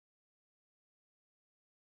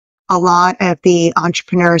a lot of the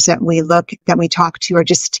entrepreneurs that we talk to are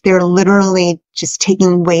they're literally just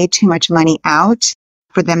taking way too much money out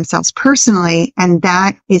for themselves personally. And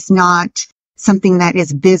that is not something that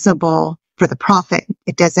is visible for the profit.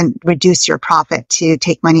 It doesn't reduce your profit to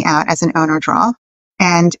take money out as an owner draw.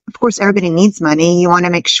 And of course, everybody needs money. You want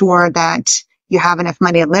to make sure that you have enough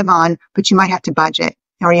money to live on, but you might have to budget,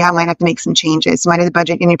 or you might have to make some changes. You might have to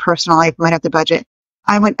budget in your personal life, you might have to budget.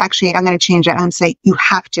 I'm going to change that and say you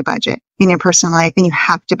have to budget in your personal life and you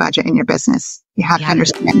have to budget in your business. You have to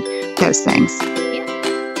understand those things.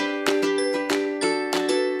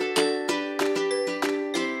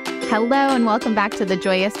 Hello and welcome back to the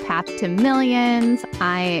Joyous Path to Millions.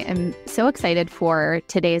 I am so excited for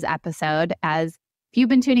today's episode. As if you've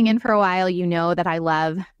been tuning in for a while, you know that I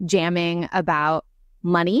love jamming about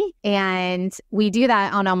money, and we do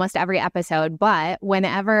that on almost every episode. But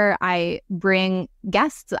whenever I bring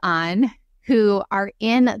guests on who are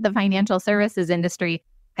in the financial services industry,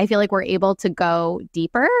 I feel like we're able to go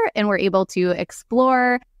deeper and we're able to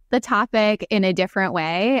explore the topic in a different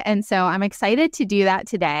way. And so I'm excited to do that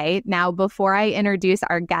today. Now, before I introduce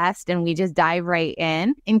our guest and we just dive right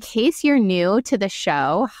in case you're new to the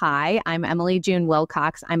show, hi, I'm Emily June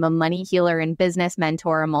Wilcox. I'm a money healer and business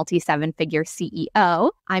mentor, a multi-seven-figure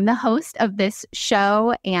CEO. I'm the host of this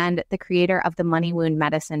show and the creator of the Money Wound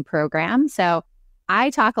Medicine program. So I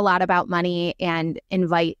talk a lot about money and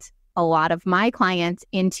invite a lot of my clients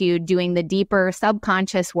into doing the deeper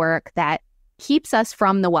subconscious work that keeps us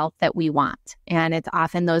from the wealth that we want. And it's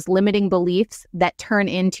often those limiting beliefs that turn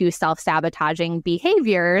into self-sabotaging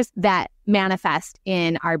behaviors that manifest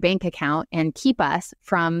in our bank account and keep us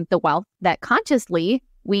from the wealth that consciously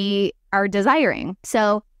we are desiring.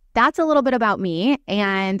 So that's a little bit about me.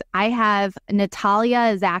 And I have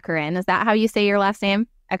Natalia Zacharin. Is that how you say your last name?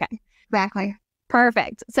 Okay. Exactly.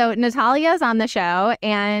 Perfect. So Natalia is on the show.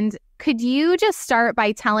 And could you just start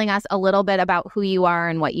by telling us a little bit about who you are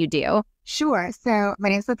and what you do? Sure. So my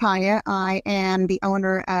name is Natalia. I am the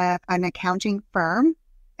owner of an accounting firm,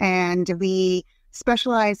 and we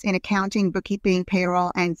specialize in accounting, bookkeeping,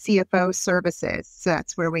 payroll, and CFO services. So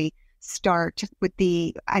that's where we start with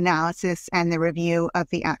the analysis and the review of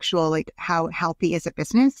the actual, how healthy is a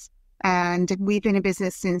business. And we've been in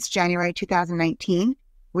business since January 2019.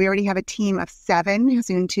 We already have a team of 7,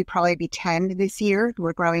 soon to probably be 10 this year.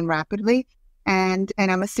 We're growing rapidly. And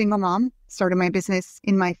I'm a single mom. Started my business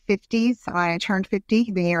in my 50s. I turned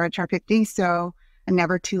 50 the year I turned 50, so I'm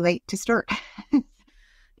never too late to start.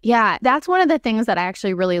 Yeah, that's one of the things that I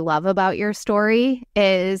actually really love about your story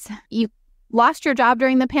is you lost your job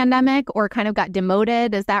during the pandemic or kind of got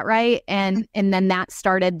demoted. Is that right? And then that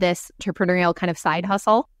started this entrepreneurial kind of side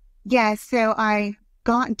hustle? Yeah, so I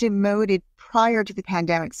got demoted prior to the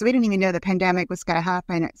pandemic. So we didn't even know the pandemic was going to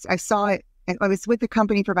happen. I saw it. I was with the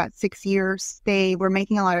company for about 6 years. They were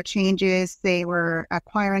making a lot of changes. They were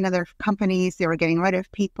acquiring other companies. They were getting rid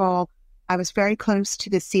of people. I was very close to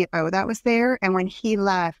the CFO that was there. And when he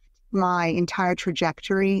left, my entire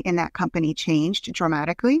trajectory in that company changed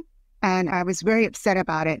dramatically. And I was very upset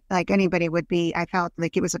about it, like anybody would be. I felt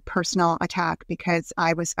like it was a personal attack because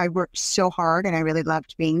I worked so hard and I really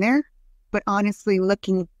loved being there. But honestly,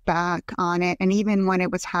 looking back on it, and even when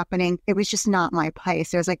it was happening, it was just not my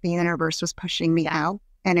place. It was like the universe was pushing me out,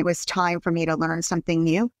 and it was time for me to learn something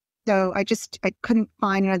new. So I couldn't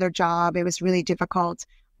find another job. It was really difficult.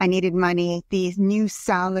 I needed money. The new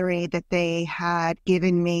salary that they had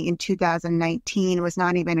given me in 2019 was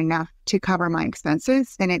not even enough to cover my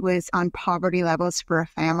expenses. And it was on poverty levels for a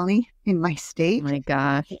family in my state. Oh my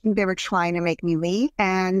gosh. They were trying to make me leave.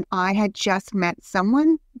 And I had just met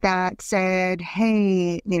someone that said,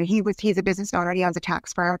 hey, he's a business owner. He owns a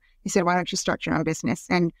tax firm. He said, why don't you start your own business?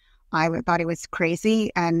 And I thought he was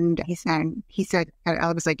crazy. And he said,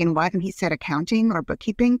 I was like, in what? And he said, accounting or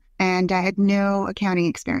bookkeeping. And I had no accounting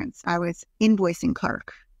experience. I was invoicing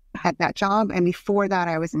clerk at that job. And before that,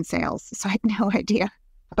 I was in sales. So I had no idea.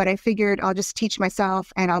 But I figured I'll just teach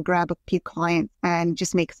myself and I'll grab a few clients and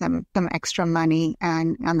just make some extra money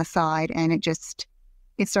and on the side. And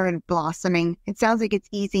it started blossoming. It sounds like it's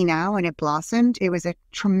easy now, and it blossomed. It was a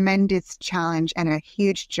tremendous challenge and a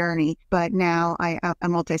huge journey. But now I have a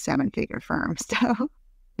multi-7-figure firm. So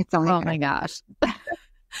it's only... Oh my gosh.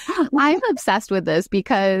 I'm obsessed with this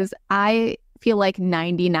because I feel like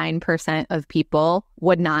 99% of people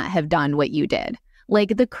would not have done what you did.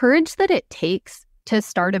 Like the courage that it takes to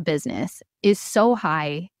start a business is so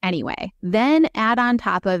high anyway. Then add on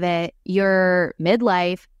top of it, you're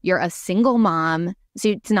midlife, you're a single mom. So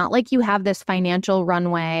it's not like you have this financial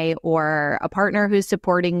runway or a partner who's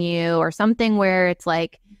supporting you or something where it's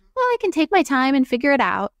like well, I can take my time and figure it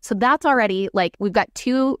out. So that's already like, we've got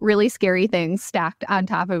two really scary things stacked on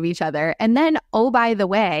top of each other. And then, oh, by the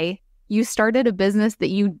way, you started a business that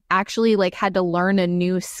you actually like had to learn a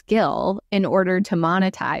new skill in order to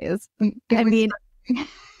monetize. I mean,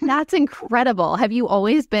 that's incredible. Have you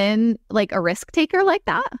always been like a risk taker like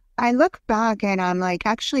that? I look back and I'm like,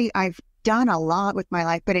 actually, I've done a lot with my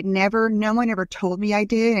life, but no one ever told me I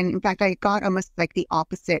did. And in fact, I got almost like the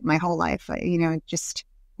opposite my whole life. Just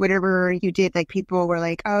whatever you did, like people were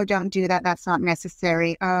like, oh, don't do that. That's not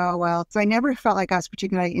necessary. Oh, well. So I never felt like I was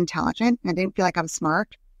particularly intelligent. I didn't feel like I was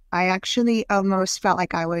smart. I actually almost felt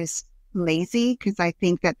like I was lazy because I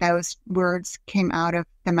think that those words came out of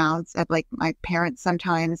the mouths of like my parents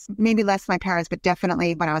sometimes, maybe less my parents, but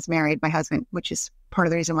definitely when I was married, my husband, which is part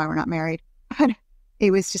of the reason why we're not married. But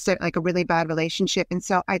it was just like a really bad relationship. And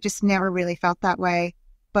so I just never really felt that way.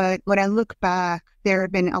 But when I look back, there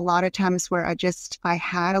have been a lot of times where I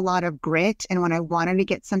had a lot of grit. And when I wanted to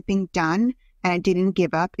get something done and I didn't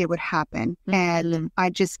give up, it would happen. Mm-hmm. And I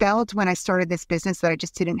just felt when I started this business that I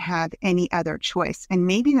just didn't have any other choice. And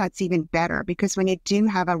maybe that's even better because when you do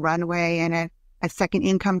have a runway and a second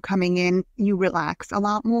income coming in, you relax a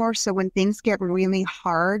lot more. So when things get really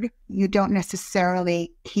hard, you don't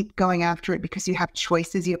necessarily keep going after it because you have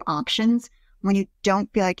choices, you have options. When you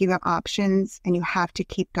don't feel like you have options and you have to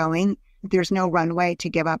keep going, there's no runway to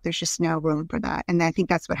give up. There's just no room for that. And I think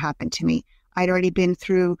that's what happened to me. I'd already been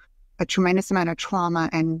through a tremendous amount of trauma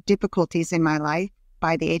and difficulties in my life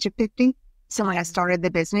by the age of 50. So when I started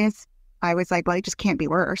the business, I was like, well, it just can't be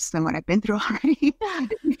worse than what I've been through already.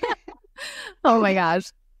 Oh my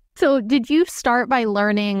gosh. So did you start by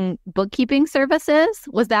learning bookkeeping services?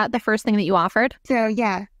 Was that the first thing that you offered? So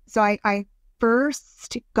yeah. So I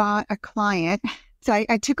first got a client. So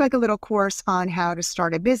I took like a little course on how to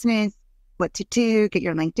start a business, what to do, get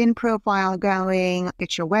your LinkedIn profile going,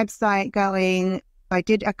 get your website going. I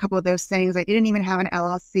did a couple of those things. I didn't even have an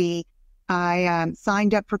LLC. I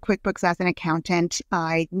signed up for QuickBooks as an accountant.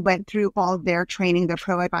 I went through all of their training, their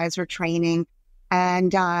pro advisor training,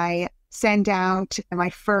 and I sent out my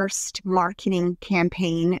first marketing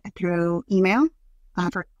campaign through email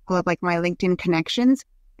for all of like my LinkedIn connections.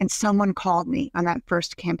 And someone called me on that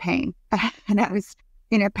first campaign. And I was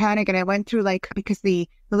in a panic. And I went through because the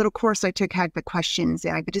little course I took had the questions,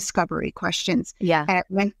 like the discovery questions. Yeah. And I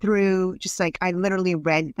went through I literally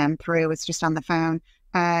read them through. It was just on the phone.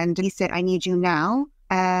 And he said, I need you now.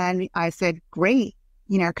 And I said, great.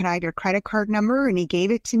 Can I have your credit card number? And he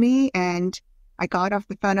gave it to me. And I got off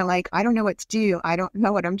the phone and I don't know what to do. I don't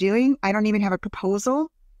know what I'm doing. I don't even have a proposal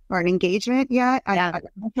or an engagement yet. Yeah.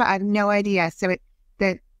 I have no idea. So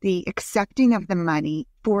the accepting of the money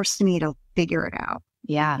forced me to figure it out.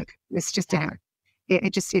 Yeah. It's just,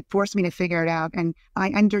 it forced me to figure it out. And I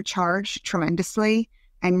undercharged tremendously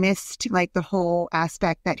and missed the whole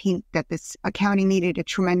aspect that this accounting needed a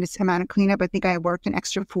tremendous amount of cleanup. I think I worked an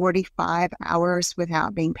extra 45 hours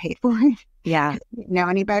without being paid for it. Yeah. I didn't know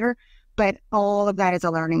any better. But all of that is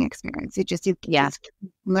a learning experience. You just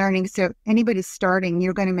learning. So anybody starting,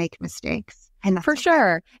 you're going to make mistakes. And for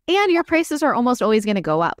sure. And your prices are almost always going to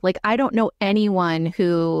go up. I don't know anyone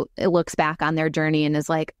who looks back on their journey and is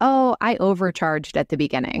like, oh, I overcharged at the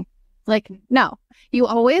beginning. No, you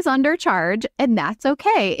always undercharge and that's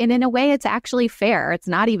okay. And in a way, it's actually fair. It's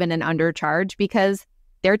not even an undercharge because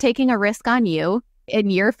they're taking a risk on you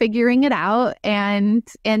and you're figuring it out. And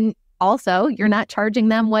also, you're not charging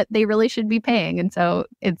them what they really should be paying. And so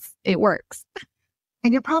it works.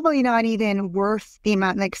 And you're probably not even worth the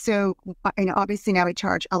amount. Obviously now we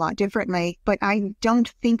charge a lot differently, but I don't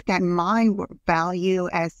think that my value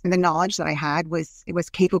as the knowledge that I had was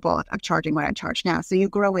capable of charging what I charge now. So you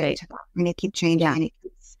grow into that and you keep changing and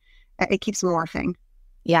it keeps morphing.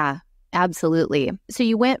 Yeah, absolutely. So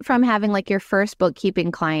you went from having your first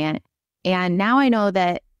bookkeeping client, and now I know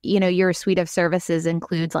that your suite of services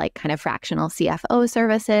includes kind of fractional CFO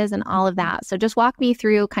services and all of that. So just walk me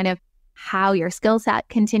through kind of how your skill set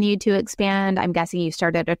continued to expand. I'm guessing you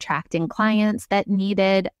started attracting clients that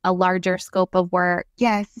needed a larger scope of work.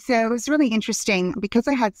 Yes. So it was really interesting because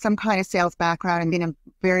I had some kind of sales background and been a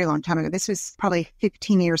very long time ago. This was probably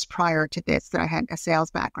 15 years prior to this that I had a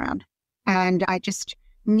sales background. And I just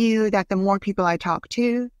knew that the more people I talked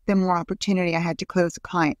to, the more opportunity I had to close a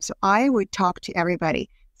client. So I would talk to everybody.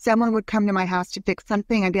 Someone would come to my house to fix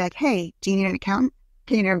something. I'd be like, hey, do you need an accountant?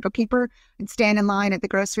 Do you need a bookkeeper? And stand in line at the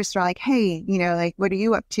grocery store hey, what are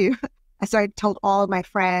you up to? So I told all of my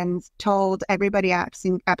friends, told everybody I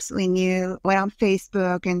absolutely knew, went on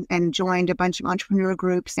Facebook and joined a bunch of entrepreneur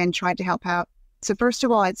groups and tried to help out. So first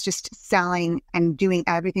of all, it's just selling and doing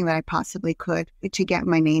everything that I possibly could to get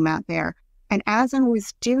my name out there. And as I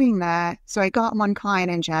was doing that, so I got one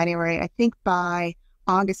client in January. I think by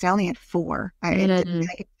August, I only had 4.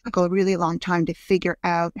 It took a really long time to figure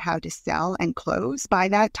out how to sell and close. By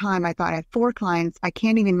that time, I thought I had 4 clients. I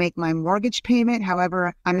can't even make my mortgage payment.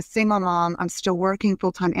 However, I'm a single mom. I'm still working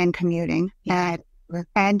full-time and commuting.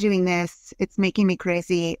 And doing this, it's making me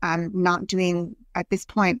crazy. I'm not doing, at this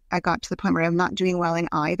point, I got to the point where I'm not doing well in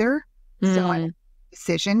either. So I made a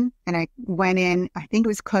decision, and I went in, I think it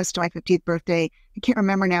was close to my 50th birthday. I can't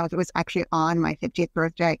remember now if it was actually on my 50th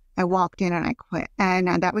birthday. I walked in and I quit. And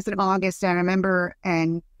that was in August. And I remember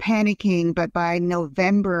panicking, but by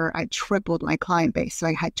November, I tripled my client base. So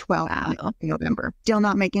I had 12 in November. Still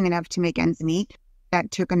not making enough to make ends meet. That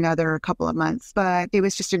took another couple of months, but it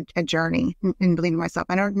was just a journey in believing myself.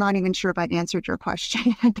 I'm not even sure if I answered your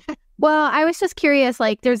question. Well, I was just curious,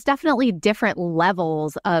 like, there's definitely different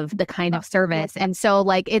levels of the kind of service. And so,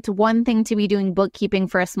 like, it's one thing to be doing bookkeeping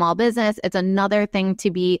for a small business. It's another thing to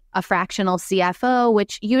be a fractional CFO,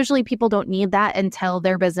 which usually people don't need that until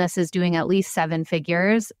their business is doing at least 7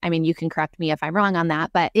 figures. I mean, you can correct me if I'm wrong on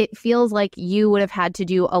that, but it feels like you would have had to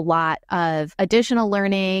do a lot of additional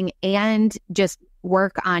learning and just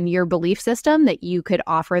work on your belief system that you could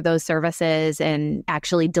offer those services and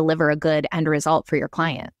actually deliver a good end result for your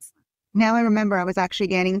clients. Now I remember I was actually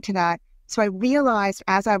getting to that. So I realized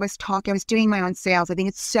as I was talking, I was doing my own sales. I think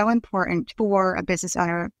it's so important for a business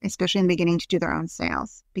owner, especially in the beginning, to do their own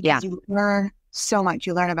sales because you learn so much.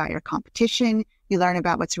 You learn about your competition. You learn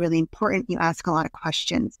about what's really important. You ask a lot of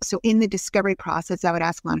questions. So in the discovery process, I would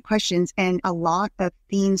ask a lot of questions, and a lot of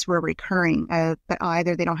themes were recurring that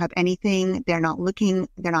either they don't have anything, they're not looking,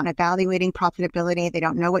 they're not evaluating profitability, they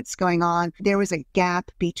don't know what's going on. There was a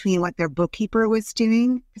gap between what their bookkeeper was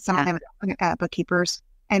doing, some of them bookkeepers,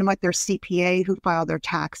 and what their CPA who filed their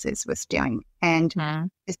taxes was doing. And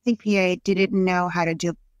the CPA didn't know how to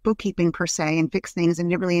do bookkeeping per se and fix things, and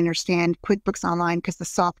didn't really understand QuickBooks Online because the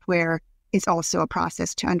software is also a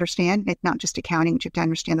process to understand. It's not just accounting, but you have to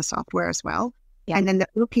understand the software as well. Yeah. And then the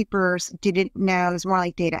bookkeepers didn't know, it was more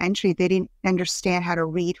like data entry. They didn't understand how to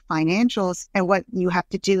read financials and what you have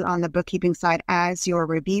to do on the bookkeeping side as you're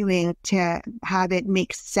reviewing to have it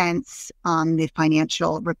make sense on the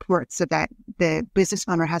financial report so that the business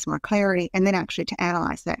owner has more clarity, and then actually to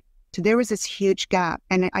analyze that. So there was this huge gap,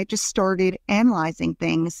 and I just started analyzing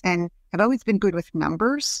things, and I've always been good with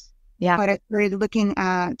numbers. Yeah. But I started looking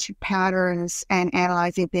at patterns and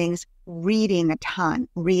analyzing things, reading a ton,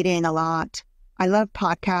 reading a lot. I love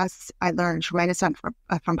podcasts. I learned a tremendous amount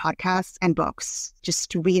from podcasts and books,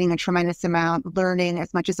 just reading a tremendous amount, learning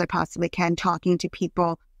as much as I possibly can, talking to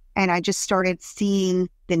people. And I just started seeing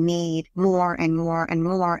the need more and more and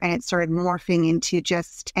more. And it started morphing into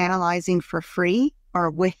just analyzing for free or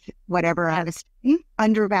with whatever I was doing,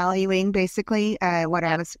 undervaluing basically what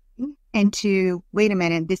I was doing. And to, wait a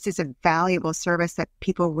minute, this is a valuable service that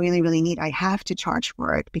people really, really need. I have to charge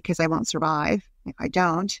for it because I won't survive if I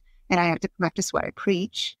don't. And I have to practice what I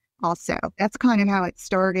preach also. That's kind of how it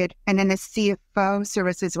started. And then the CFO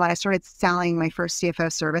services, when I started selling my first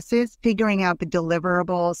CFO services, figuring out the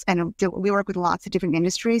deliverables, and we work with lots of different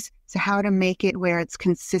industries. So how to make it where it's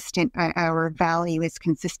consistent, our value is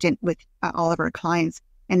consistent with all of our clients,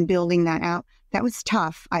 and building that out. That was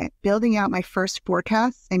tough. Building out my first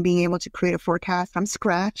forecast and being able to create a forecast from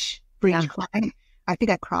scratch for each client. I think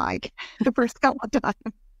I cried the first couple of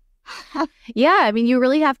times. Yeah, I mean, you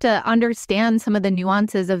really have to understand some of the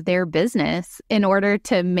nuances of their business in order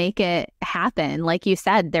to make it happen. Like you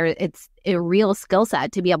said, it's a real skill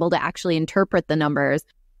set to be able to actually interpret the numbers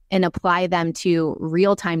and apply them to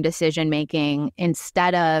real-time decision-making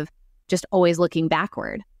instead of just always looking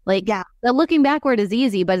backward. Like, the looking backward is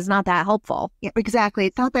easy, but it's not that helpful. Yeah, exactly.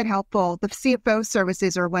 It's not that helpful. The CFO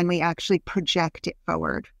services are when we actually project it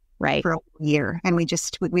forward for a year. And we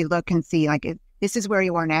look and see, like, this is where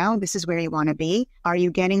you are now. This is where you want to be. Are you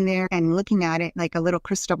getting there? And looking at it like a little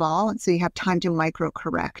crystal ball. So you have time to micro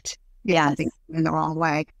correct something in the wrong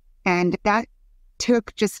way. And that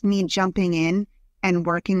took just me jumping in and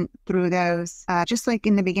working through those, just like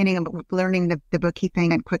in the beginning of learning the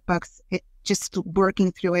bookkeeping and QuickBooks, just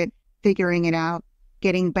working through it, figuring it out,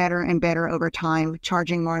 getting better and better over time,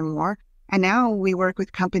 charging more and more. And now we work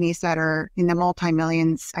with companies that are in the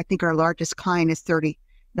multi-millions. I think our largest client is 30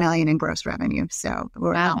 million in gross revenue. So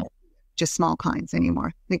we're not just small clients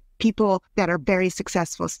anymore. The people that are very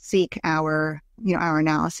successful seek our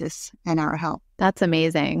analysis and our help. That's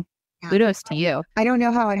amazing. Yeah. Kudos to you. I don't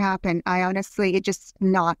know how it happened. It just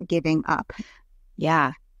not giving up.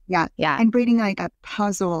 Yeah. And reading like a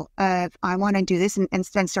puzzle of, I want to do this, and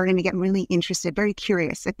starting to get really interested, very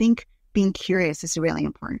curious. I think being curious is really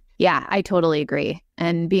important. Yeah, I totally agree.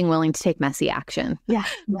 And being willing to take messy action. Yeah.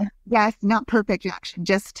 Yes, not perfect action,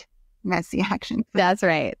 just messy action. That's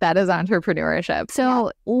right. That is entrepreneurship.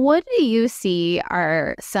 So what do you see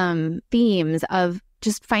are some themes of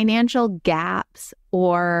just financial gaps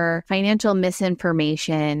or financial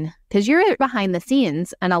misinformation? Because you're behind the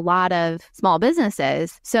scenes in a lot of small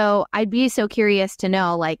businesses. So I'd be so curious to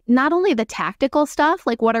know, like, not only the tactical stuff,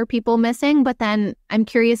 like what are people missing, but then I'm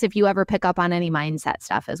curious if you ever pick up on any mindset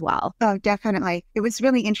stuff as well. Oh, definitely. It was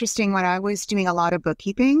really interesting when I was doing a lot of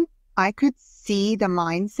bookkeeping. I could see the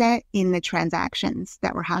mindset in the transactions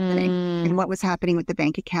that were happening and what was happening with the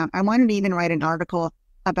bank account. I wanted to even write an article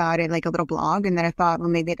about it, like a little blog. And then I thought, well,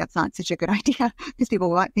 maybe that's not such a good idea because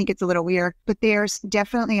people might think it's a little weird. But there's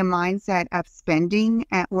definitely a mindset of spending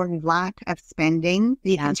or lack of spending.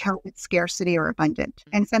 You can tell it's scarcity or abundant.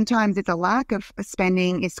 And sometimes it's a lack of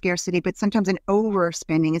spending is scarcity, but sometimes an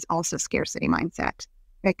overspending is also scarcity mindset.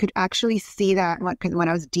 I could actually see that when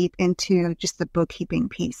I was deep into just the bookkeeping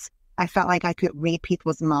piece. I felt like I could read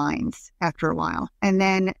people's minds after a while. And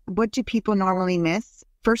then what do people normally miss?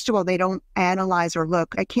 First of all, they don't analyze or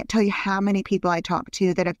look. I can't tell you how many people I talk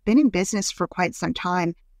to that have been in business for quite some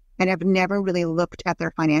time and have never really looked at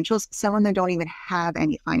their financials. Some of them don't even have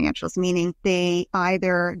any financials, meaning they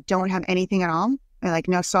either don't have anything at all, like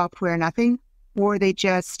no software, nothing, or they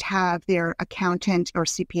just have their accountant or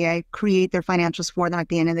CPA create their financials for them at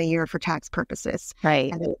the end of the year for tax purposes.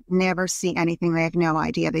 Right. And they never see anything. They have no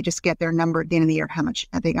idea. They just get their number at the end of the year, how much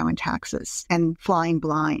they go in taxes, and flying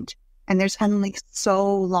blind. And there's only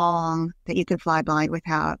so long that you can fly blind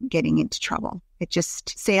without getting into trouble. It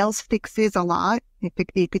just, sales fixes a lot.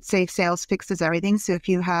 You could say sales fixes everything. So if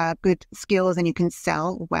you have good skills and you can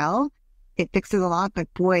sell well, it fixes a lot.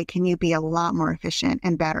 But boy, can you be a lot more efficient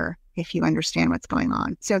and better if you understand what's going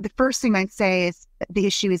on. So the first thing I'd say is the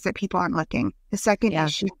issue is that people aren't looking. The second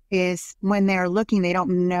issue is when they're looking, they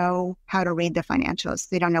don't know how to read the financials.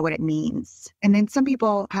 They don't know what it means. And then some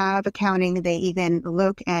people have accounting. They even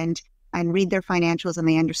look and read their financials and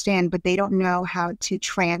they understand, but they don't know how to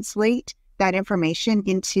translate that information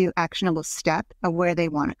into actionable step of where they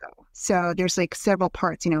want to go. So there's like several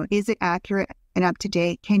parts, is it accurate and up to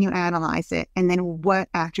date? Can you analyze it? And then what,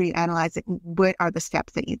 after you analyze it, what are the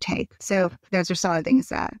steps that you take? So those are some of the things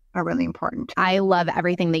that are really important. I love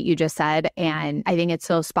everything that you just said. And I think it's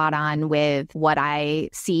so spot on with what I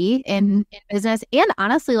see in business and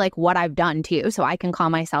honestly, like what I've done too. So I can call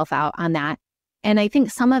myself out on that. And I think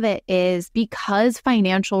some of it is because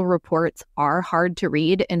financial reports are hard to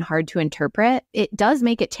read and hard to interpret, it does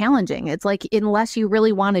make it challenging. It's like, unless you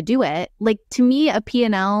really want to do it, like to me, a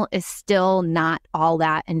P&L is still not all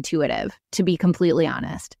that intuitive, to be completely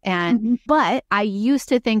honest. And, but I used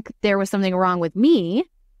to think there was something wrong with me.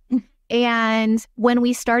 And when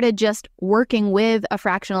we started just working with a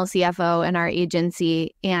fractional CFO in our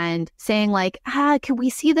agency and saying like, can we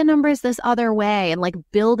see the numbers this other way? And like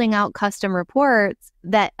building out custom reports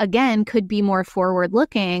that again could be more forward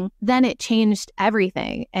looking, then it changed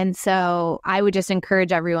everything. And so I would just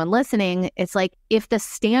encourage everyone listening. It's like, if the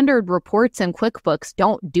standard reports in QuickBooks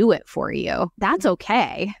don't do it for you, that's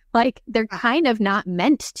okay. Like they're kind of not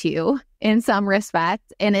meant to in some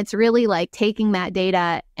respects. And it's really like taking that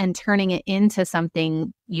data and turning it into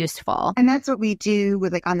something useful. And that's what we do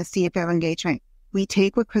with like on the CFO engagement. We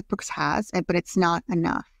take what QuickBooks has, but it's not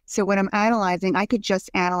enough. So when I'm analyzing, I could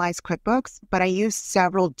just analyze QuickBooks, but I use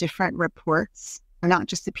several different reports, not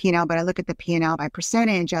just the P&L, but I look at the P&L by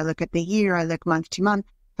percentage. I look at the year. I look month to month.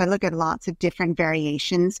 I look at lots of different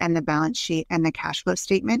variations and the balance sheet and the cash flow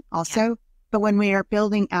statement also. Yeah. But when we are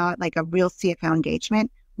building out like a real CFO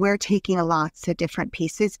engagement, we're taking lots of different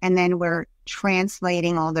pieces and then we're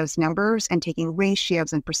translating all those numbers and taking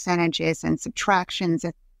ratios and percentages and subtractions.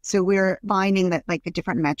 And so we're finding that like the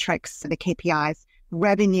different metrics, the KPIs,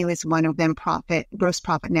 revenue is one of them, profit, gross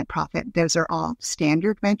profit, net profit. Those are all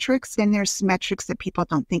standard metrics. Then there's metrics that people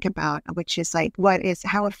don't think about, which is like,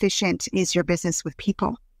 how efficient is your business with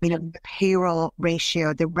people? The payroll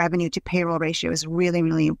ratio, the revenue to payroll ratio is really,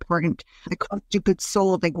 really important. The cost of goods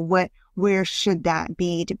sold, like where should that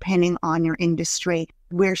be depending on your industry?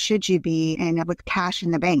 Where should you be? And with cash in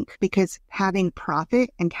the bank, because having profit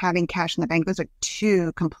and having cash in the bank, those are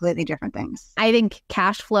two completely different things. I think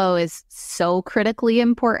cash flow is so critically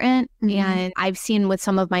important. And I've seen with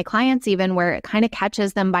some of my clients even where it kind of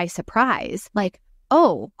catches them by surprise. Like,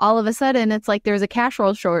 oh, all of a sudden it's like there's a cash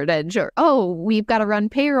roll shortage, or, oh, we've got to run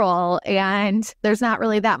payroll and there's not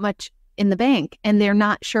really that much in the bank, and they're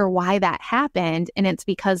not sure why that happened. And it's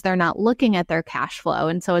because they're not looking at their cash flow.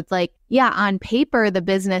 And so it's like, yeah, on paper, the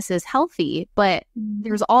business is healthy, but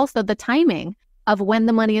there's also the timing. of when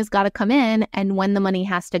the money has got to come in and when the money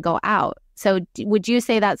has to go out. So would you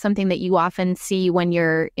say that's something that you often see when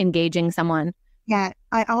you're engaging someone? Yeah,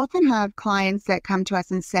 I often have clients that come to us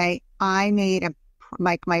and say, I made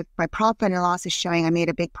my profit and loss is showing I made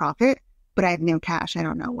a big profit, but I have no cash. I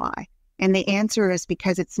don't know why. And the answer is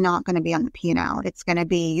because it's not going to be on the P&L. It's going to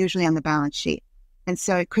be usually on the balance sheet. And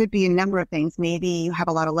so it could be a number of things. Maybe you have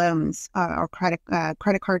a lot of loans or credit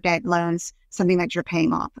card debt loans, something that you're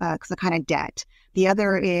paying off because the kind of debt. The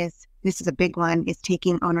other is, this is a big one, is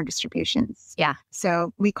taking owner distributions. Yeah.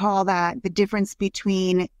 So we call that the difference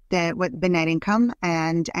between the net income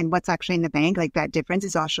and what's actually in the bank. Like that difference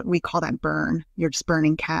is also, we call that burn. You're just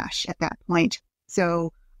burning cash at that point.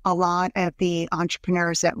 So a lot of the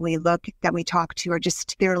entrepreneurs that we talk to are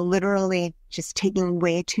they're literally just taking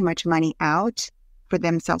way too much money out for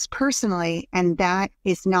themselves personally. And that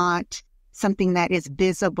is not something that is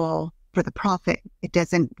visible for the profit. It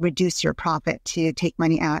doesn't reduce your profit to take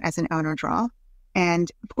money out as an owner draw.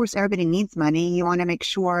 And of course, everybody needs money. You want to make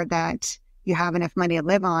sure that you have enough money to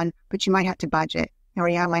live on, but you might have to budget, or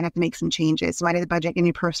you might have to make some changes. You might have to budget in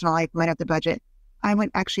your personal life, you might have to budget. I'm going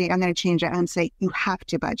to change it and say, you have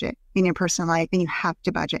to budget in your personal life and you have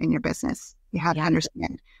to budget in your business. You have to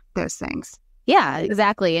understand those things. Yeah,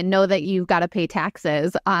 exactly. And know that you've got to pay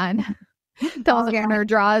taxes on those owner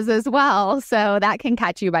draws as well. So that can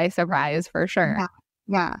catch you by surprise for sure.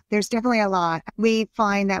 Yeah, there's definitely a lot. We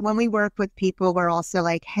find that when we work with people, we're also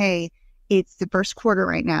like, hey, it's the first quarter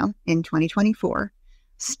right now in 2024.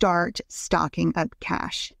 Start stocking up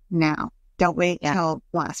cash now. Don't wait till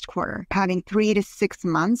last quarter. Having 3 to 6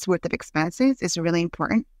 months worth of expenses is really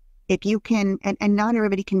important. If you can, and not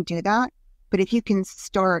everybody can do that, but if you can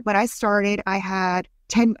start, when I started, I had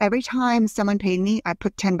 10, every time someone paid me, I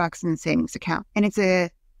put $10 in the savings account. And it's a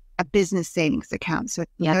business savings account. So it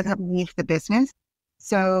doesn't leave the business.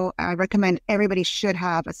 So I recommend everybody should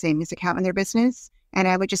have a savings account in their business. And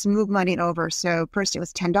I would just move money over. So first it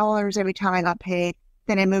was $10 every time I got paid.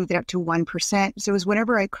 Then I moved it up to 1%. So it was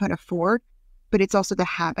whatever I could afford, but it's also the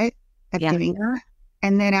habit of doing that.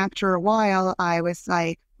 And then after a while, I was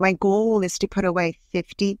like, my goal is to put away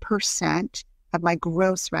 50% of my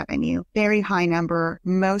gross revenue. Very high number.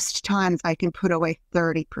 Most times I can put away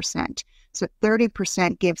 30%. So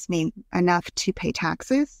 30% gives me enough to pay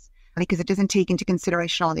taxes because it doesn't take into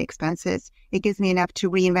consideration all the expenses. It gives me enough to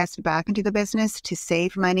reinvest back into the business, to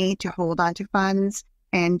save money, to hold on to funds,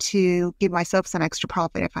 and to give myself some extra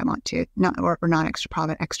profit if I want to, not extra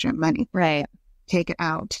profit, extra money. Right. Take it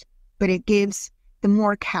out. But it gives, the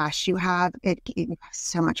more cash you have, it gives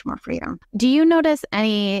so much more freedom. Do you notice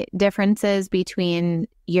any differences between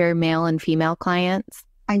your male and female clients?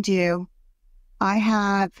 I do. I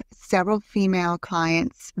have several female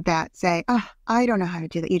clients that say, oh, I don't know how to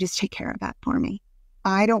do that. You just take care of that for me.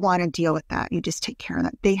 I don't want to deal with that. You just take care of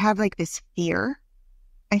that. They have like this fear,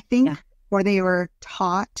 I think, or they were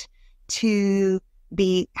taught to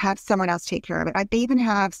have someone else take care of it. I even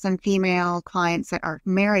have some female clients that are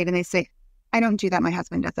married and they say, I don't do that. My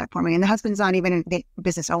husband does that for me. And the husband's not even a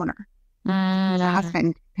business owner. The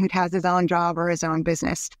husband who has his own job or his own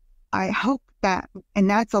business. I hope that, and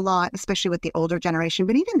that's a lot, especially with the older generation,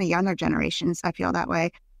 but even the younger generations, I feel that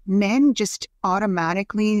way. Men just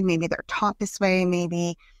automatically, maybe they're taught this way,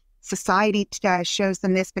 maybe society shows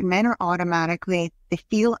them this, but men are automatically, they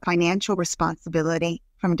feel financial responsibility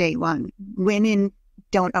from day one. Women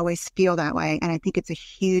don't always feel that way. And I think it's a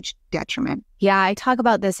huge detriment. Yeah, I talk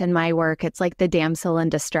about this in my work. It's like the damsel in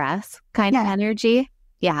distress kind of energy.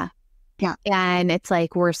 Yeah. Yeah. And it's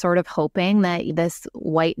like we're sort of hoping that this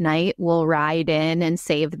white knight will ride in and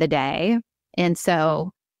save the day. And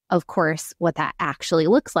so, of course, what that actually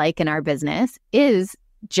looks like in our business is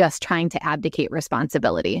just trying to abdicate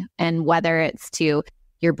responsibility. And whether it's to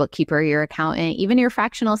your bookkeeper, your accountant, even your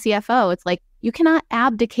fractional CFO, it's like you cannot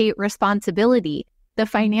abdicate responsibility. The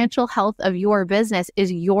financial health of your business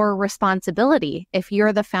is your responsibility if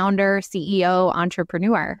you're the founder, CEO,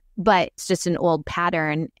 entrepreneur. But it's just an old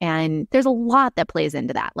pattern. And there's a lot that plays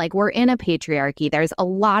into that. Like we're in a patriarchy. There's a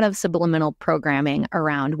lot of subliminal programming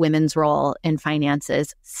around women's role in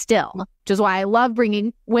finances still, which is why I love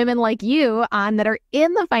bringing women like you on that are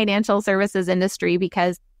in the financial services industry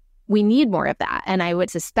because we need more of that. And I would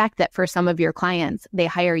suspect that for some of your clients, they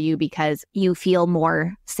hire you because you feel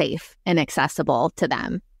more safe and accessible to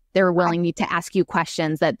them. They're willing to ask you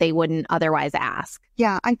questions that they wouldn't otherwise ask.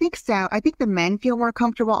 Yeah, I think so. I think the men feel more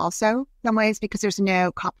comfortable also in some ways because there's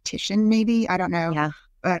no competition, maybe. I don't know.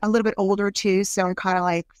 Yeah. A little bit older too. So I'm kind of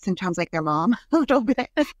like sometimes like their mom a little bit.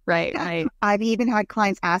 Right. I've even had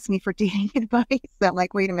clients ask me for dating advice. So I'm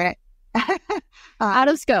like, wait a minute. Out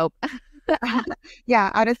of scope.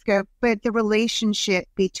 Yeah, out of scope. But the relationship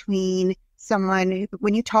between someone,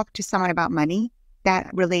 when you talk to someone about money, that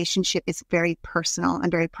relationship is very personal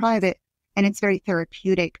and very private, and it's very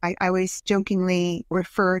therapeutic. I always jokingly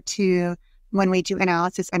refer to when we do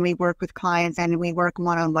analysis and we work with clients and we work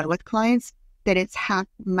one-on-one with clients, that it's half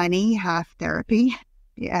money, half therapy.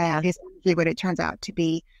 Yeah, is usually what it turns out to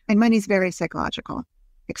be. And money's very psychological,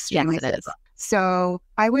 extremely Yes, it is. So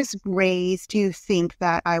I was raised to think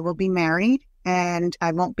that I will be married and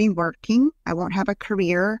I won't be working. I won't have a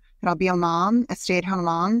career, that I'll be a mom, a stay-at-home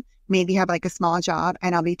mom, maybe have like a small job,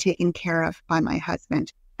 and I'll be taken care of by my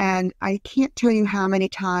husband. And I can't tell you how many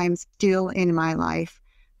times still in my life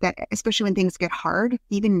that, especially when things get hard,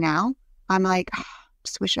 even now, I'm like, oh,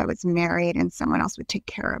 just wish I was married and someone else would take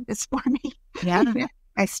care of this for me. Yeah.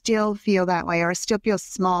 I still feel that way, or I still feel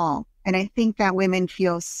small. And I think that women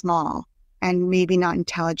feel small and maybe not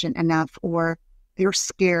intelligent enough, or they're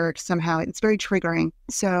scared somehow. It's very triggering.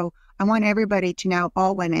 So I want everybody to know,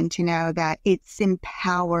 all women to know, that it's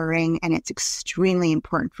empowering and it's extremely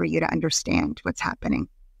important for you to understand what's happening.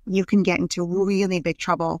 You can get into really big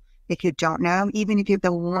trouble if you don't know. Even if you have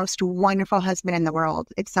the most wonderful husband in the world,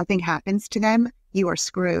 if something happens to them, you are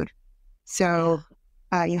screwed. So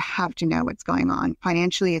you have to know what's going on.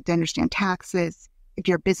 Financially, you have to understand taxes. If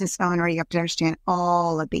you're a business owner, you have to understand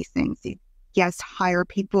all of these things. Yes, hire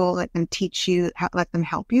people, let them teach you, let them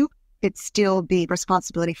help you. It's still, the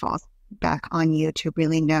responsibility falls back on you to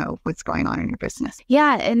really know what's going on in your business.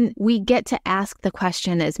 Yeah. And we get to ask the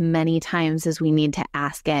question as many times as we need to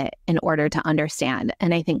ask it in order to understand.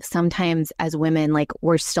 And I think sometimes as women, like,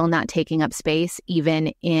 we're still not taking up space,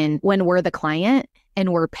 even in when we're the client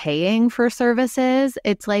and we're paying for services.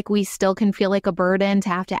 It's like we still can feel like a burden to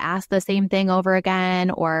have to ask the same thing over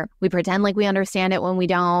again, or we pretend like we understand it when we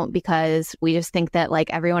don't, because we just think that like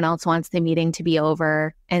everyone else wants the meeting to be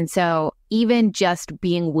over. And so even just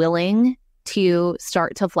being willing to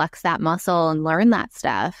start to flex that muscle and learn that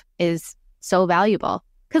stuff is so valuable,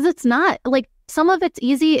 because it's not like, some of it's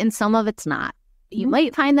easy and some of it's not. You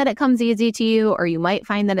might find that it comes easy to you, or you might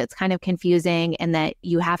find that it's kind of confusing and that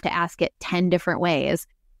you have to ask it 10 different ways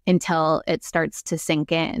until it starts to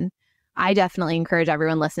sink in. I definitely encourage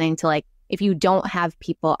everyone listening to, like, if you don't have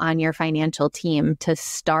people on your financial team, to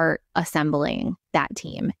start assembling that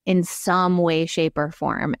team in some way, shape, or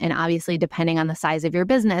form. And obviously, depending on the size of your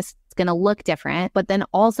business, it's going to look different. But then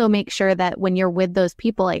also make sure that when you're with those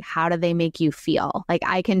people, like, how do they make you feel? Like,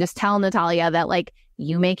 I can just tell Natalia that, like,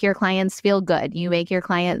 you make your clients feel good. You make your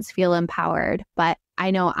clients feel empowered. But I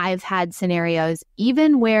know I've had scenarios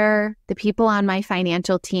even where the people on my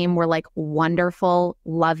financial team were like wonderful,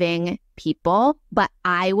 loving people, but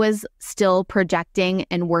I was still projecting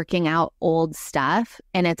and working out old stuff.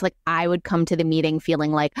 And it's like, I would come to the meeting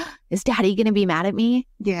feeling like, is daddy going to be mad at me?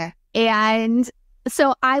 Yeah. And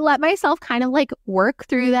so I let myself kind of like work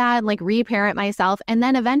through that and like reparent myself. And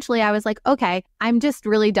then eventually I was like, okay, I'm just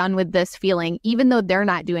really done with this feeling. Even though they're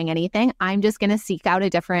not doing anything, I'm just going to seek out a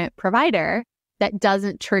different provider that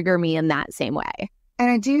doesn't trigger me in that same way.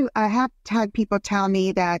 And I have had people tell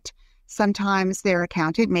me that sometimes their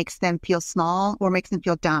accountant makes them feel small, or makes them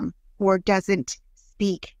feel dumb, or doesn't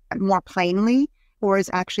speak more plainly, or is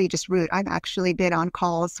actually just rude. I've actually been on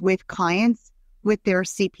calls with clients with their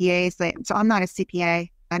CPAs. So I'm not a CPA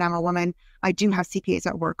and I'm a woman. I do have CPAs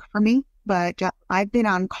that work for me, but I've been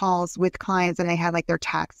on calls with clients and they had like their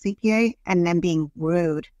tax CPA and them being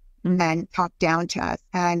rude and talk down to us.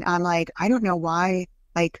 And I'm like, I don't know why,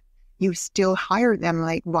 like, you still hire them.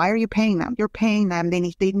 Like, why are you paying them? You're paying them. They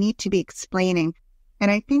need to be explaining.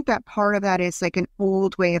 And I think that part of that is like an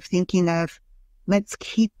old way of thinking of, let's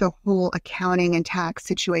keep the whole accounting and tax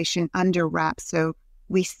situation under wraps so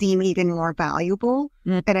we seem even more valuable.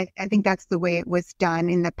 And I think that's the way it was done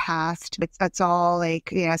in the past. It's all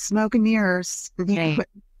like, smoke and mirrors,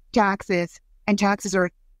 taxes. And taxes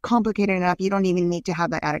are complicated enough. You don't even need to have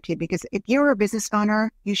that attitude, because if you're a business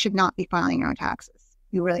owner, you should not be filing your own taxes.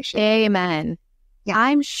 You really should. Amen. Yeah.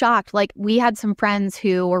 I'm shocked. Like, we had some friends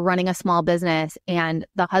who were running a small business and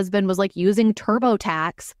the husband was like using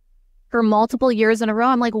TurboTax for multiple years in a row.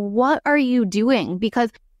 I'm like, what are you doing? Because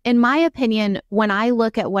in my opinion, when I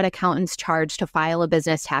look at what accountants charge to file a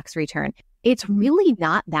business tax return, it's really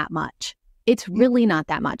not that much. It's really not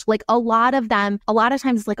that much. Like, a lot of times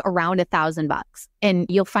it's like around $1,000, and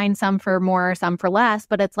you'll find some for more, some for less.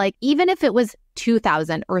 But it's like, even if it was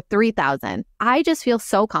 $2,000 or $3,000, I just feel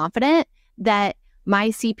so confident that my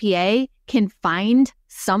CPA can find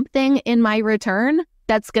something in my return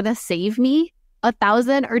that's going to save me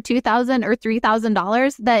 $1,000 or $2,000 or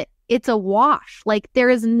 $3,000, that it's a wash. Like, there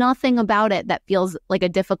is nothing about it that feels like a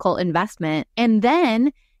difficult investment. And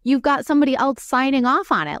then you've got somebody else signing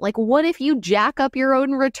off on it. Like, what if you jack up your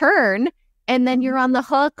own return and then you're on the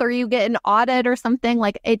hook or you get an audit or something?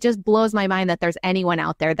 Like, it just blows my mind that there's anyone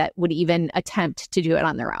out there that would even attempt to do it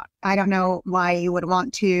on their own. I don't know why you would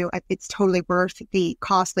want to. It's totally worth the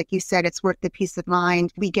cost. Like you said, it's worth the peace of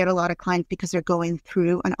mind. We get a lot of clients because they're going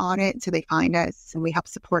through an audit. So they find us and we help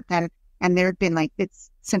support them. And there have been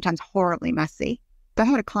it's sometimes horribly messy. I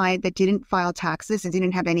had a client that didn't file taxes and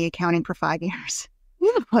didn't have any accounting for 5 years.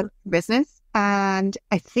 Business. And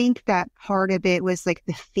I think that part of it was the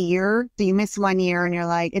fear. So you miss 1 year and you're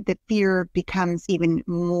the fear becomes even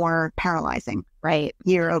more paralyzing. Right.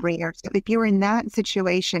 Year over year. So if you're in that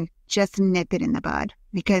situation, just nip it in the bud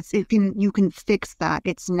because you can fix that.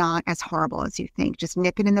 It's not as horrible as you think. Just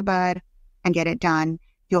nip it in the bud and get it done.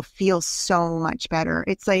 You'll feel so much better.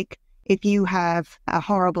 It's like if you have a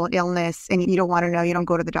horrible illness and you don't want to know, you don't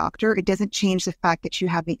go to the doctor, it doesn't change the fact that you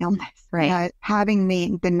have the illness. Right. Having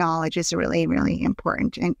the knowledge is really, really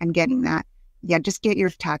important and getting that. Yeah, just get your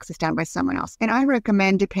taxes done by someone else. And I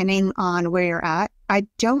recommend, depending on where you're at, I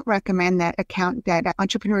don't recommend that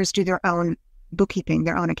entrepreneurs do their own bookkeeping,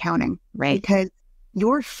 their own accounting. Right. Because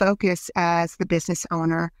your focus as the business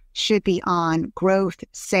owner should be on growth,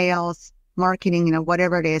 sales, marketing,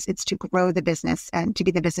 whatever it is. It's to grow the business and to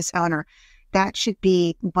be the business owner. That should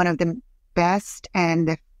be one of the best and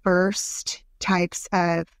the first types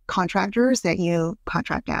of contractors that you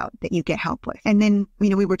contract out, that you get help with. And then,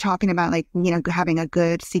 we were talking about having a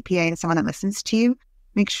good CPA and someone that listens to you.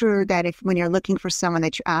 Make sure that when you're looking for someone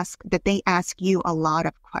that they ask you a lot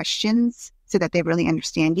of questions so that they really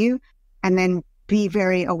understand you. And then be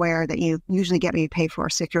very aware that you usually get what you pay for.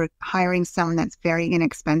 So if you're hiring someone that's very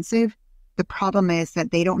inexpensive, the problem is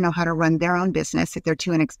that they don't know how to run their own business if they're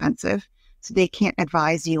too inexpensive. So they can't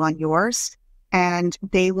advise you on yours. And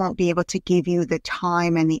they won't be able to give you the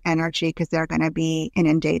time and the energy because they're going to be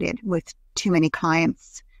inundated with too many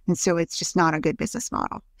clients. And so it's just not a good business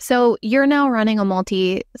model. So you're now running a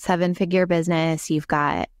multi-7-figure business. You've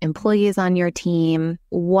got employees on your team.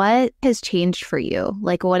 What has changed for you?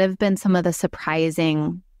 What have been some of the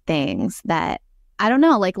surprising things that, I don't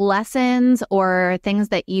know, lessons or things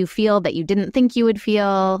that you feel that you didn't think you would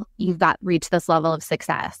feel you've reached this level of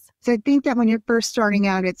success? So I think that when you're first starting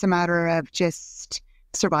out, it's a matter of just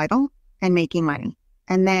survival and making money.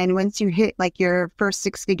 And then once you hit your first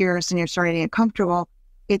 6 figures and you're starting to get comfortable,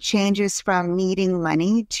 it changes from needing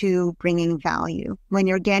money to bringing value. When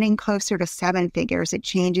you're getting closer to 7 figures, it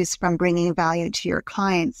changes from bringing value to your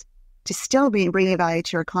clients to still bringing value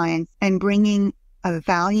to your clients and bringing a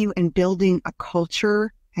value and building a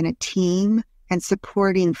culture and a team and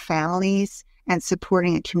supporting families and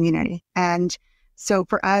supporting a community. And so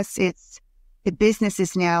for us, the business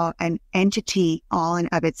is now an entity all in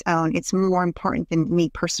of its own. It's more important than me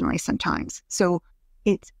personally sometimes. So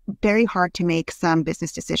it's very hard to make some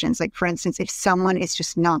business decisions. Like for instance, if someone is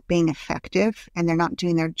just not being effective and they're not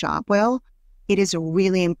doing their job well, it is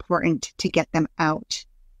really important to get them out.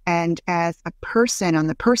 And as a person on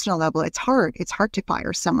the personal level, it's hard. It's hard to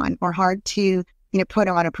fire someone or hard to, put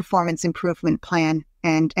them on a performance improvement plan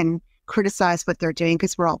and criticize what they're doing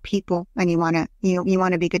because we're all people and you want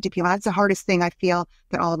to be good to people. That's the hardest thing I feel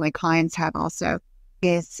that all of my clients have also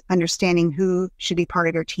is understanding who should be part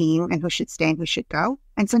of your team and who should stay and who should go.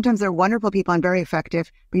 And sometimes they're wonderful people and very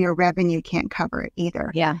effective, but your revenue can't cover it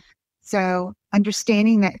either. Yeah. So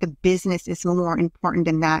understanding that the business is more important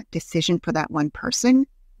than that decision for that one person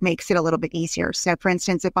makes it a little bit easier. So for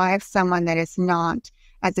instance, if I have someone that is not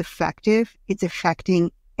as effective, it's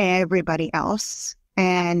affecting everybody else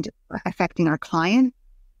and affecting our client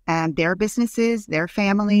and their businesses, their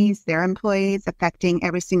families, their employees, affecting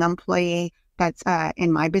every single employee that's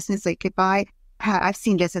in my business. I've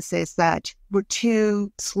seen businesses that were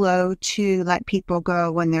too slow to let people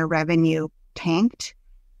go when their revenue tanked.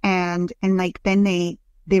 And then they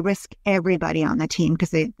risk everybody on the team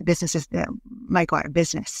because the businesses might go out of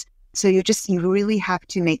business. So you really have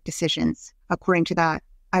to make decisions according to that.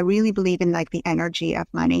 I really believe in the energy of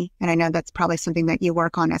money. And I know that's probably something that you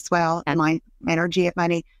work on as well, my energy of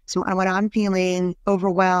money. So when I'm feeling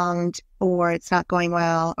overwhelmed or it's not going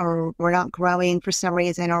well or we're not growing for some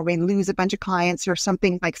reason or we lose a bunch of clients or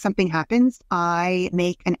something happens, I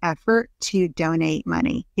make an effort to donate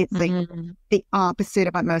money. It's the opposite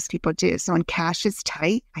of what most people do. So when cash is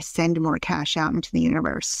tight, I send more cash out into the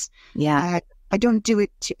universe. Yeah. I don't do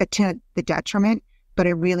it to the detriment, but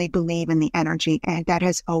I really believe in the energy, and that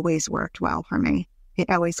has always worked well for me. It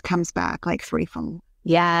always comes back threefold.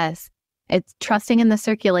 Yes. It's trusting in the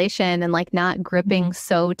circulation and not gripping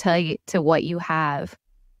so tight to what you have.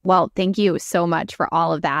 Well, thank you so much for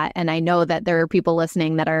all of that. And I know that there are people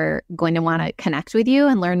listening that are going to want to connect with you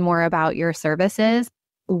and learn more about your services.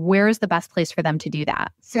 Where's the best place for them to do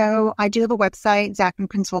that? So I do have a website,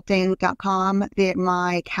 ZachariNConsulting.com.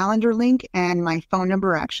 My calendar link and my phone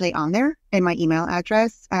number are actually on there, and my email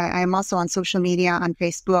address. I am also on social media, on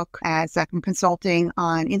Facebook as Zacharin Consulting,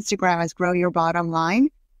 on Instagram as Grow Your Bottom Line,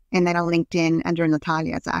 and then on LinkedIn under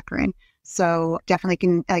Natalia Zacharin. So definitely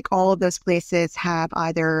can, like, all of those places have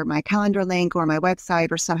either my calendar link or my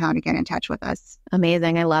website or somehow to get in touch with us.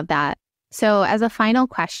 Amazing. I love that. So as a final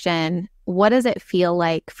question, what does it feel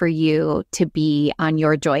like for you to be on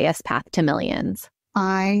your joyous path to millions?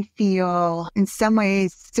 I feel in some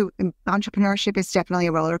ways, so entrepreneurship is definitely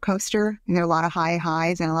a roller coaster, and there are a lot of high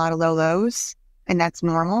highs and a lot of low lows, and that's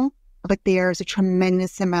normal. But there's a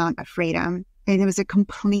tremendous amount of freedom. And it was a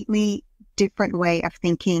completely different way of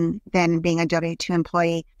thinking than being a W-2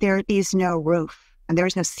 employee. There is no roof and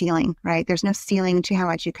there's no ceiling, right? There's no ceiling to how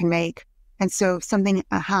much you can make. And so if something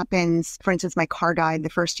happens, for instance, my car died the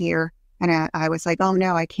first year, and I was like, oh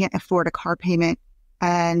no, I can't afford a car payment.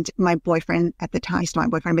 And my boyfriend at the time, he's still my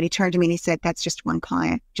boyfriend, but he turned to me and he said, that's just one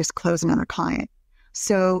client, just close another client.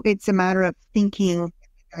 So it's a matter of thinking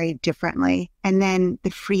very differently. And then the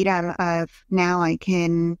freedom of now I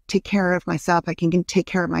can take care of myself. I can take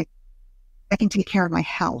care of my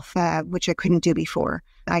health, which I couldn't do before.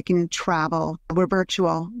 I can travel. We're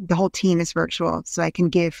virtual. The whole team is virtual. So I can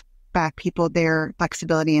give back people their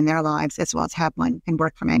flexibility in their lives as well as have one and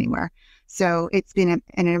work from anywhere. So it's been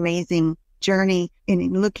an amazing journey,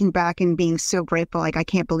 and looking back and being so grateful. Like, I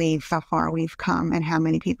can't believe how far we've come and how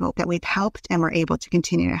many people that we've helped and we're able to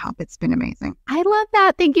continue to help. It's been amazing. I love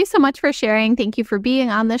that. Thank you so much for sharing. Thank you for being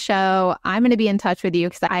on the show. I'm going to be in touch with you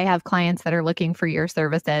because I have clients that are looking for your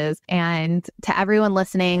services. And to everyone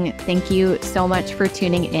listening, thank you so much for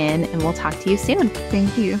tuning in, and we'll talk to you soon.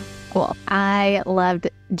 Thank you. Cool. I loved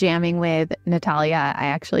jamming with Natalia. I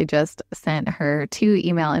actually just sent her 2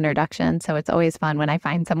 email introductions. So it's always fun when I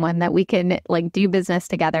find someone that we can do business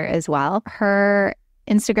together as well. Her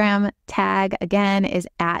Instagram tag, again, is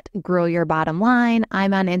at Grow Your Bottom Line.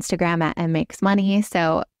 I'm on Instagram at mmakesmoney.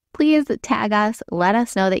 So please tag us. Let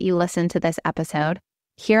us know that you listened to this episode.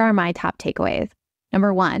 Here are my top takeaways.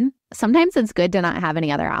 Number 1, sometimes it's good to not have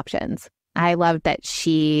any other options. I love that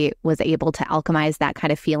she was able to alchemize that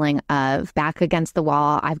kind of feeling of back against the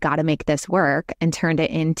wall, I've got to make this work, and turned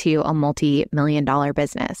it into a multi-million-dollar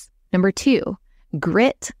business. Number 2,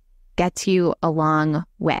 grit gets you a long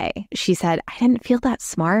way. She said, I didn't feel that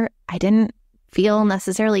smart. I didn't feel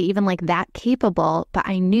necessarily even like that capable, but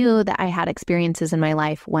I knew that I had experiences in my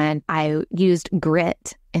life when I used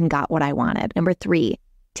grit and got what I wanted. Number 3,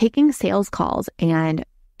 taking sales calls and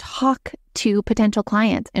talk to potential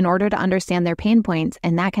clients in order to understand their pain points.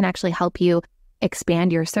 And that can actually help you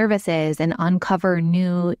expand your services and uncover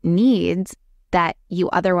new needs that you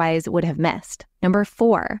otherwise would have missed. Number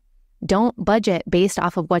 4, don't budget based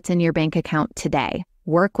off of what's in your bank account today.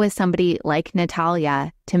 Work with somebody like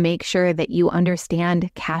Natalia to make sure that you understand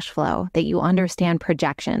cash flow, that you understand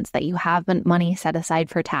projections, that you have money set aside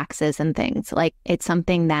for taxes and things. It's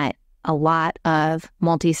something that a lot of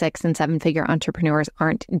multi-6 and 7-figure entrepreneurs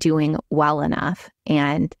aren't doing well enough.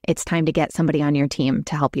 And it's time to get somebody on your team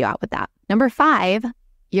to help you out with that. Number 5,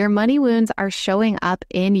 your money wounds are showing up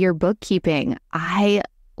in your bookkeeping. I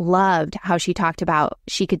loved how she talked about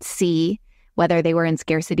she could see whether they were in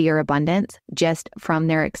scarcity or abundance just from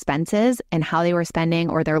their expenses and how they were spending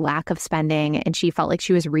or their lack of spending. And she felt like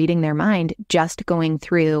she was reading their mind just going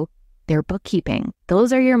through their bookkeeping.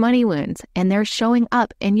 Those are your money wounds, and they're showing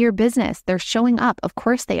up in your business. They're showing up. Of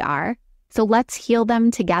course they are. So let's heal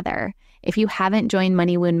them together. If you haven't joined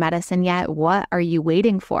Money Wound Medicine yet, what are you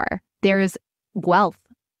waiting for? There's wealth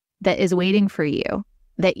that is waiting for you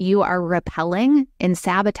that you are repelling and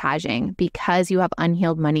sabotaging because you have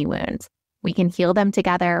unhealed money wounds. We can heal them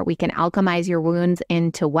together. We can alchemize your wounds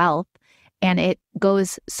into wealth. And it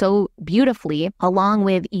goes so beautifully along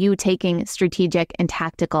with you taking strategic and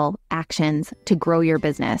tactical actions to grow your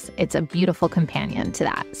business. It's a beautiful companion to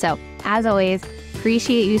that. So as always,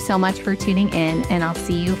 appreciate you so much for tuning in, and I'll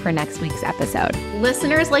see you for next week's episode.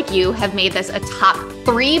 Listeners like you have made this a top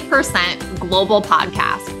 3% global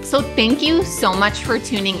podcast. So thank you so much for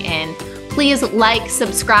tuning in. Please like,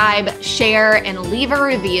 subscribe, share, and leave a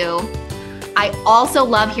review. I also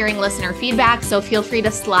love hearing listener feedback, so feel free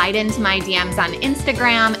to slide into my DMs on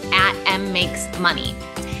Instagram at mmakesmoney.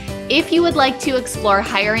 If you would like to explore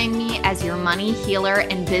hiring me as your money healer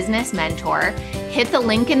and business mentor, hit the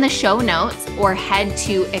link in the show notes or head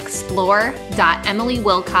to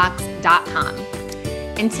explore.emilywilcox.com.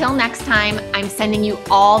 Until next time, I'm sending you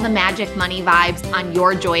all the magic money vibes on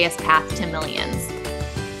your joyous path to millions.